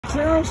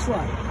clearance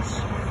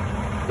lanes.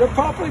 They're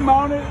properly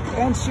mounted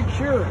and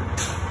secured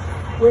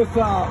with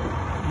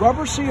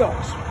rubber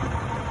seals,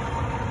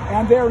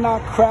 and they're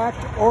not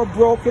cracked or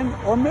broken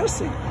or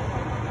missing.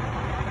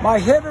 My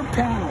header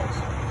panels,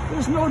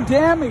 there's no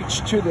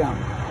damage to them.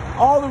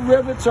 All the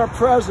rivets are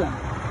present.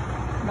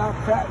 Not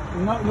cracked,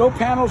 no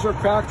panels are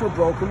cracked or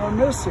broken or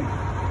missing.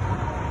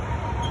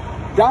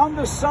 Down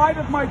the side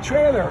of my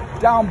trailer,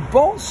 down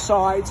both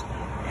sides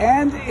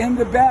and in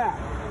the back,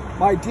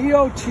 my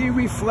DOT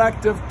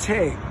reflective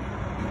tape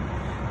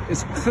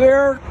is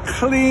clear,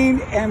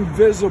 clean, and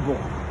visible.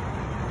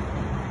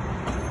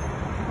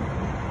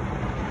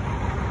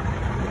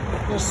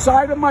 The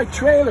side of my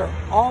trailer,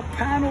 all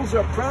panels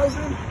are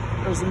present.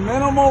 There's a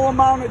minimal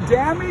amount of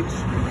damage,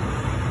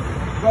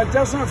 but it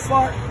doesn't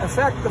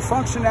affect the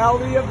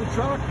functionality of the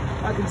truck.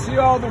 I can see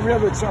all the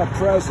rivets are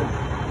present.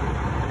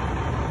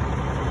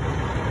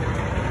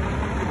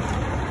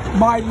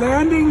 My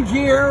landing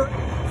gear,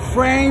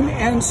 frame,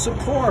 and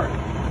support.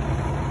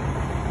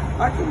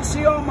 I can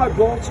see all my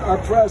bolts are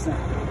present.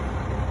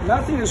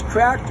 Nothing is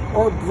cracked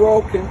or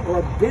broken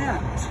or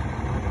bent.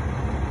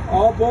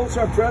 All bolts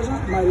are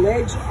present. My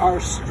legs are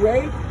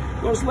straight.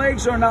 Those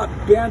legs are not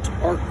bent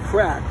or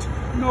cracked.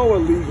 No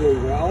illegal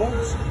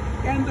welds.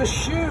 And the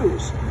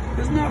shoes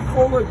is not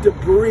full of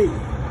debris.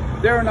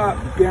 They're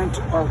not bent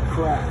or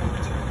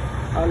cracked.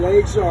 My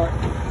legs are,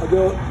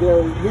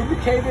 they're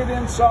lubricated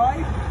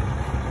inside.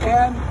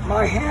 And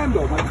my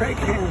handle, my brake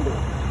handle,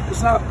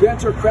 is not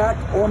bent or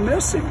cracked or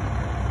missing.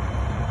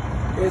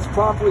 It's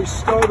properly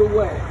stowed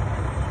away.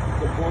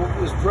 The bolt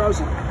is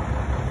present.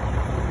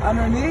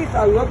 Underneath,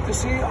 I look to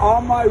see all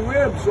my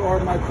ribs or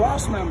my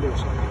cross members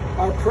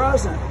are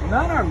present.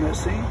 None are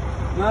missing,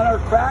 none are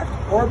cracked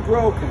or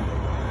broken.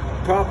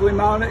 Properly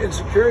mounted and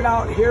secured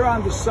out here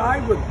on the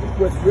side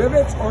with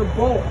rivets or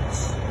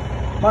bolts.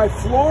 My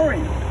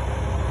flooring,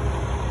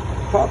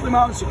 properly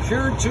mounted and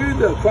secured to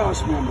the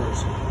cross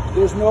members.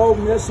 There's no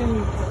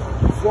missing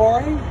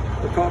flooring.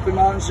 The properly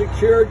mounted and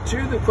secured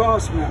to the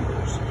cross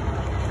members.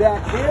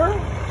 Back here.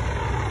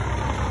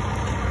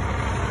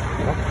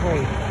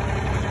 Okay.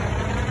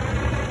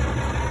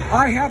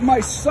 I have my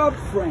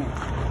subframe.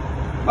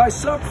 My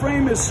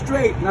subframe is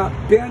straight, not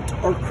bent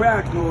or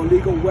cracked. No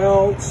illegal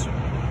welds,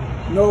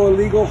 no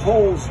illegal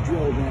holes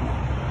drilled in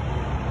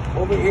it.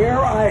 Over here,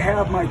 I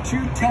have my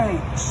 2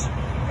 tanks,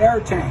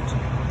 air tanks,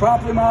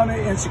 properly mounted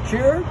and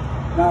secured.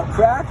 Not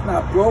cracked,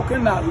 not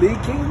broken, not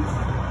leaking,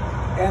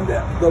 and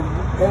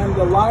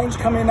the lines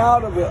coming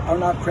out of it are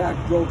not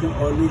cracked, broken,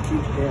 or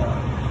leaking air.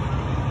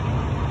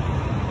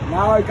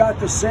 Now I got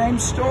the same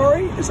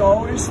story as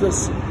always.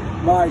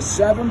 My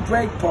 7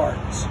 brake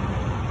parts.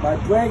 My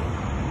brake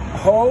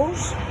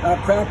hose, not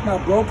cracked,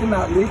 not broken,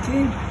 not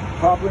leaking,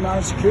 properly mounted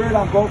and secured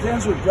on both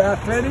ends with brass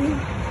fitting.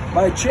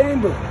 My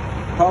chamber,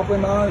 properly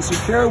mounted and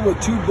secured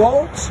with 2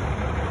 bolts,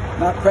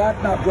 not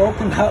cracked, not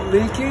broken, not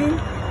leaking.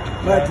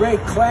 My brake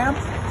clamp,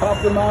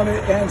 properly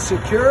mounted and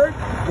secured,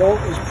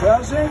 bolt is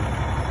present.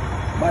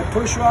 My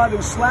push rod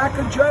and slack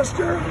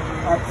adjuster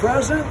are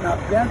present, not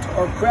bent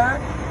or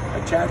cracked,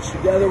 attached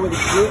together with a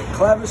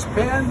clevis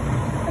pin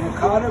and a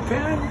cotter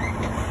pin,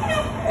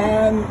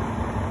 and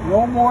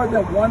no more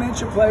than 1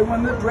 inch of play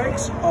when the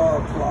brakes are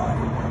applied.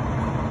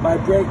 My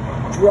brake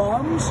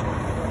drums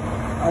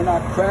are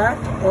not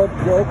cracked or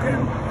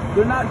broken.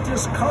 They're not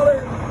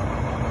discolored,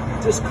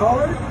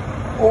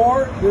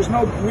 or there's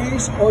no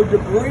grease or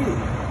debris.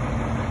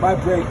 My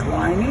brake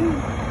lining,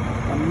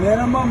 a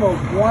minimum of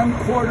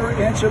 1/4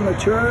 inch of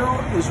material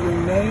is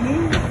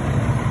remaining,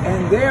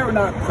 and they're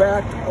not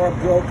cracked or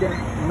broken,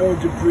 no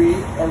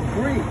debris or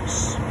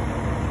grease.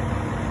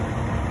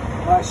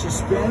 My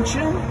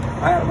suspension,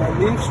 I have my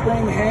leaf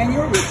spring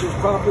hanger, which is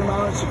properly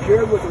mounted and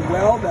secured with a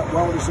weld. That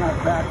weld is not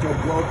cracked or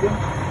broken,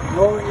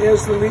 nor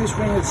is the leaf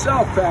spring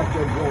itself cracked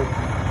or broken.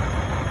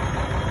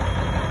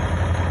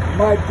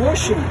 My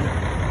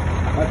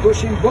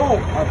bushing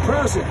bolt are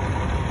present.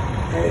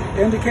 It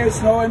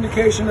indicates no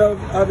indication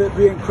of it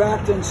being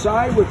cracked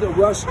inside with a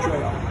rust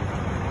trail.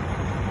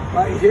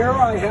 Right here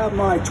I have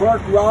my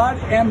torque rod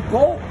and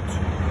bolt.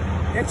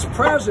 It's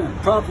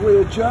present,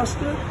 properly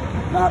adjusted,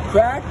 not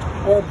cracked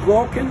or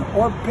broken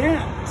or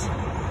bent.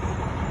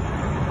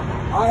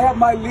 I have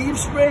my leaf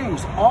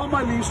springs. All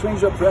my leaf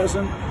springs are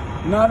present.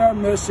 None are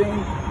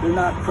missing. They're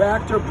not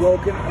cracked or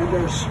broken, and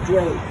they're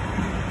straight.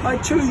 My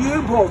 2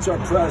 U-bolts are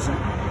present.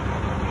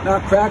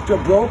 Not cracked or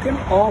broken.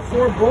 All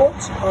 4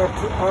 bolts are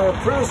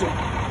present.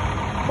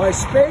 My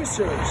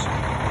spacers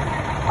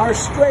are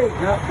straight,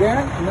 not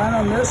bent. None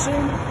are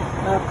missing.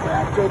 Not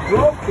cracked or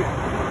broken.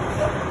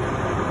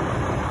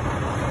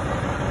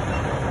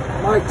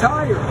 My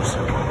tires,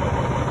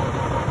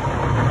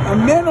 a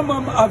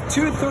minimum of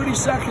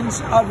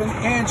 2/32 of an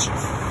inch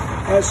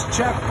as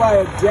checked by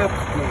a depth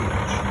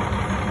gauge.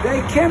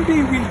 They can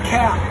be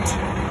recapped.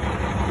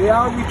 They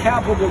are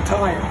recappable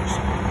tires.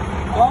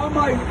 All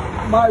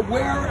my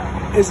wear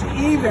is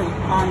even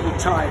on the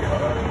tire.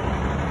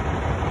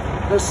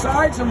 The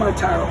sides of my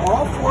tire,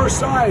 all 4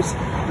 sides,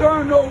 there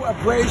are no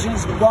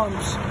abrasions,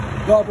 bumps,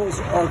 bubbles,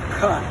 or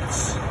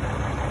cuts.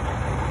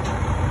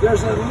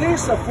 There's at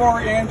least a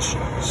 4-inch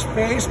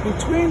space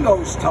between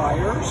those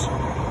tires,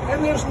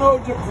 and there's no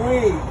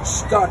debris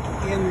stuck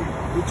in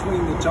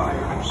between the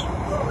tires.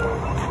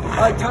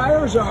 My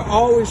tires are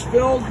always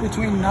filled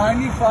between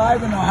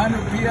 95 and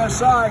 100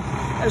 psi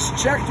as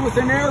checked with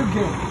an air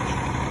gauge,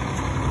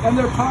 and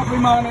they're properly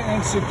mounted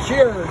and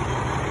secured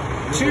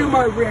to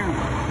my rim.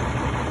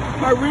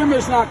 My rim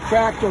is not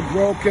cracked or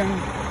broken.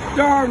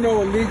 There are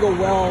no illegal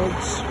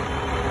welds,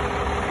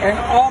 and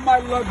all my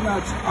lug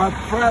nuts are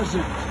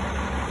present.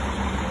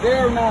 They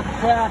are not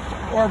cracked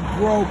or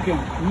broken.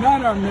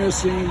 None are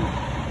missing.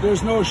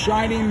 There's no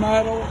shiny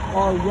metal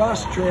or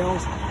rust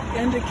trails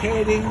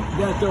indicating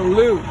that they're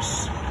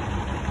loose.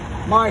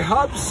 My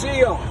hub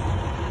seal,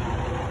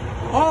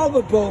 all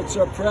the bolts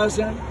are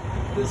present.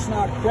 It's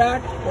not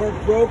cracked or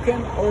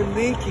broken or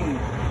leaking.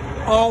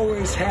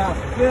 Always half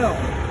filled.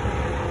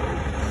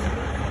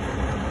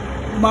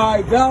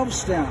 My valve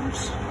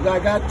stems, I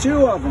got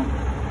 2 of them,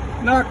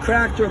 not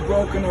cracked or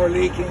broken or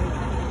leaking.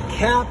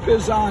 Cap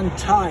is on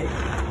tight.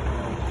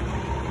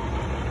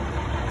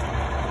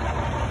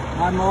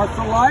 My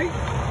Martha light,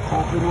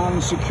 properly mounted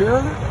and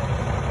secured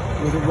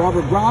with a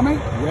rubber grommet,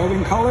 red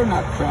in color,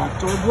 not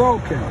cracked or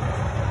broken.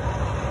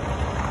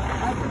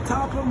 At the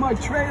top of my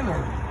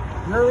trailer,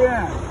 rear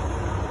end,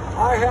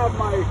 I have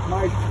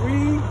my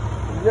 3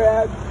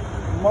 red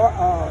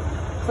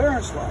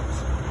clearance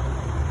lights,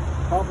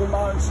 properly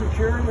mounted and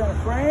secured in a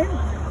frame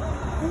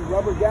and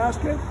rubber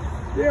gasket.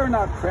 They are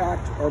not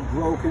cracked or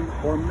broken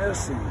or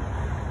missing.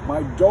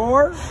 My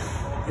door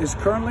is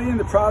currently in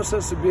the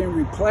process of being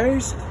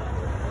replaced.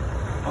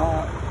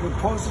 It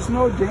poses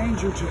no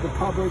danger to the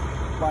public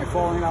by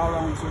falling out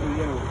onto the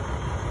road.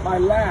 My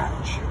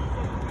latch,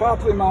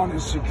 properly mounted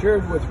and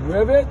secured with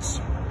rivets.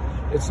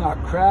 It's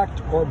not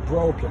cracked or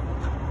broken.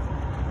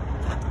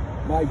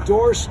 My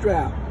door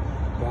strap,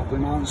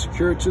 properly mounted and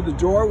secured to the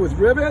door with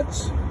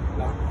rivets,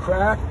 not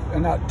cracked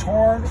and not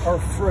torn or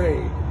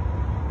frayed.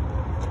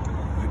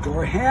 My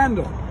door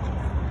handle,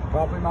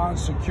 properly mounted and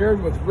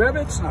secured with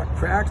rivets, not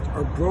cracked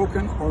or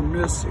broken or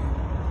missing.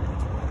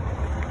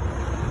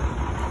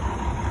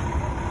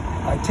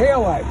 My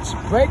tail lights,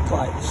 brake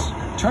lights,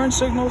 turn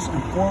signals,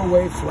 and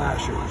 4-way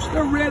flashers.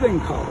 They're red in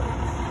color,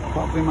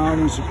 properly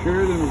mounted and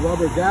secured in a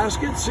rubber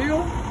gasket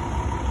seal.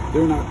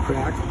 They're not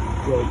cracked,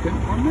 broken,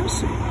 or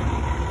missing.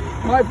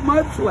 My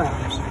mud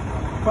flaps,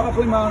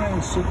 properly mounted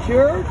and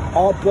secured.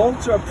 All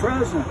bolts are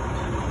present.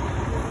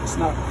 It's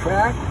not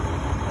cracked,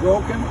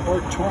 broken,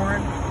 or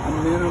torn. A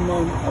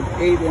minimum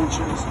of 8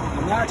 inches,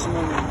 a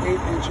maximum of 8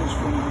 inches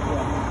from the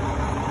ground.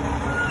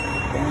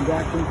 And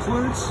that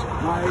concludes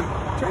my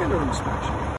trailer inspection.